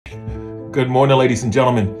Good morning, ladies and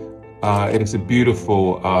gentlemen. It is a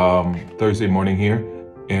beautiful Thursday morning here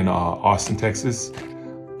in Austin, Texas.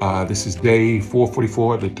 This is day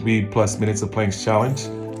 444 of the 3+ minutes of Planks Challenge.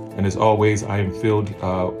 And as always, I am filled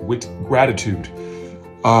with gratitude.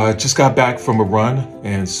 Just got back from a run,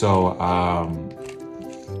 and so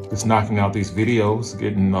just knocking out these videos,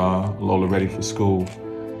 getting Lola ready for school.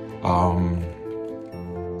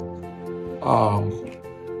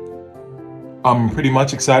 I'm pretty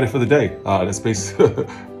much excited for the day. That's basically,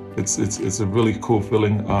 it's a really cool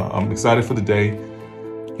feeling. I'm excited for the day,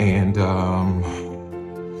 and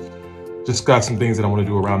just got some things that I want to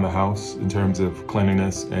do around the house in terms of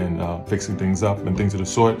cleanliness and fixing things up and things of the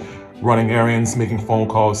sort. Running errands, making phone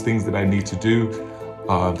calls, things that I need to do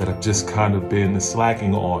that I've just kind of been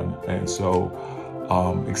slacking on, and so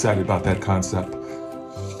excited about that concept.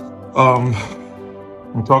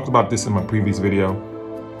 We talked about this in my previous video.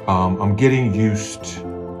 I'm getting used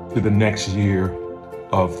to the next year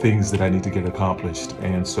of things that I need to get accomplished.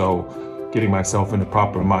 And so getting myself in the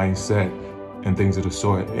proper mindset and things of the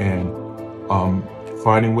sort, and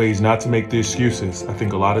finding ways not to make the excuses. I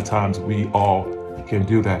think a lot of times we all can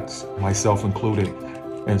do that, myself included.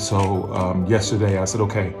 And so yesterday I said,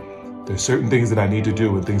 okay, there's certain things that I need to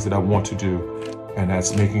do and things that I want to do. And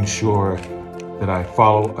that's making sure that I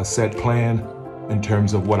follow a set plan in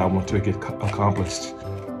terms of what I want to get accomplished.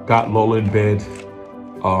 Got Lola in bed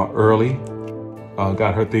early,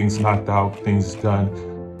 got her things knocked out, things done.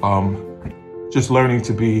 Just learning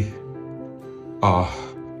to be the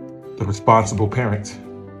responsible parent.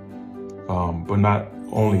 But not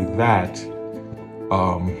only that,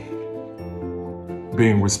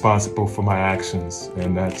 being responsible for my actions.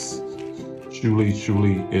 And that's truly,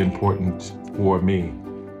 truly important for me.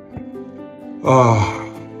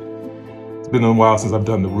 It's been a while since I've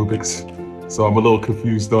done the Rubik's, so I'm a little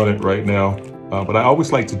confused on it right now. But I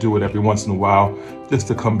always like to do it every once in a while, just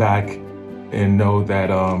to come back and know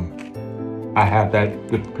that I have that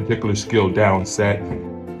particular skill down set.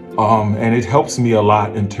 And it helps me a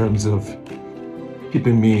lot in terms of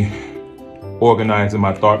keeping me organized in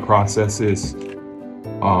my thought processes.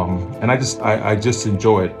 And I just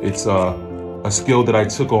enjoy it. It's a skill that I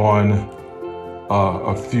took on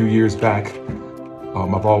a few years back.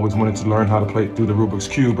 I've always wanted to learn how to play through the Rubik's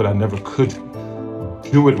Cube, but I never could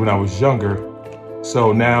do it when I was younger.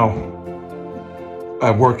 So now I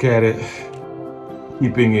work at it,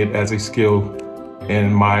 keeping it as a skill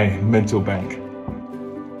in my mental bank.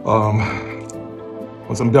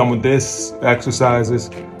 Once I'm done with this exercises,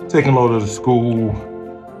 taking Lola to school,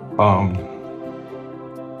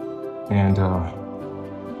 and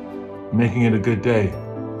making it a good day.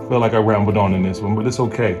 I feel like I rambled on in this one, but it's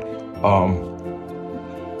okay.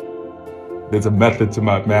 There's a method to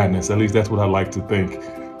my madness. At least that's what I like to think.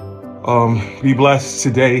 Be blessed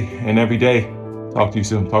today and every day. Talk to you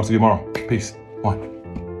soon. Talk to you tomorrow. Peace. One.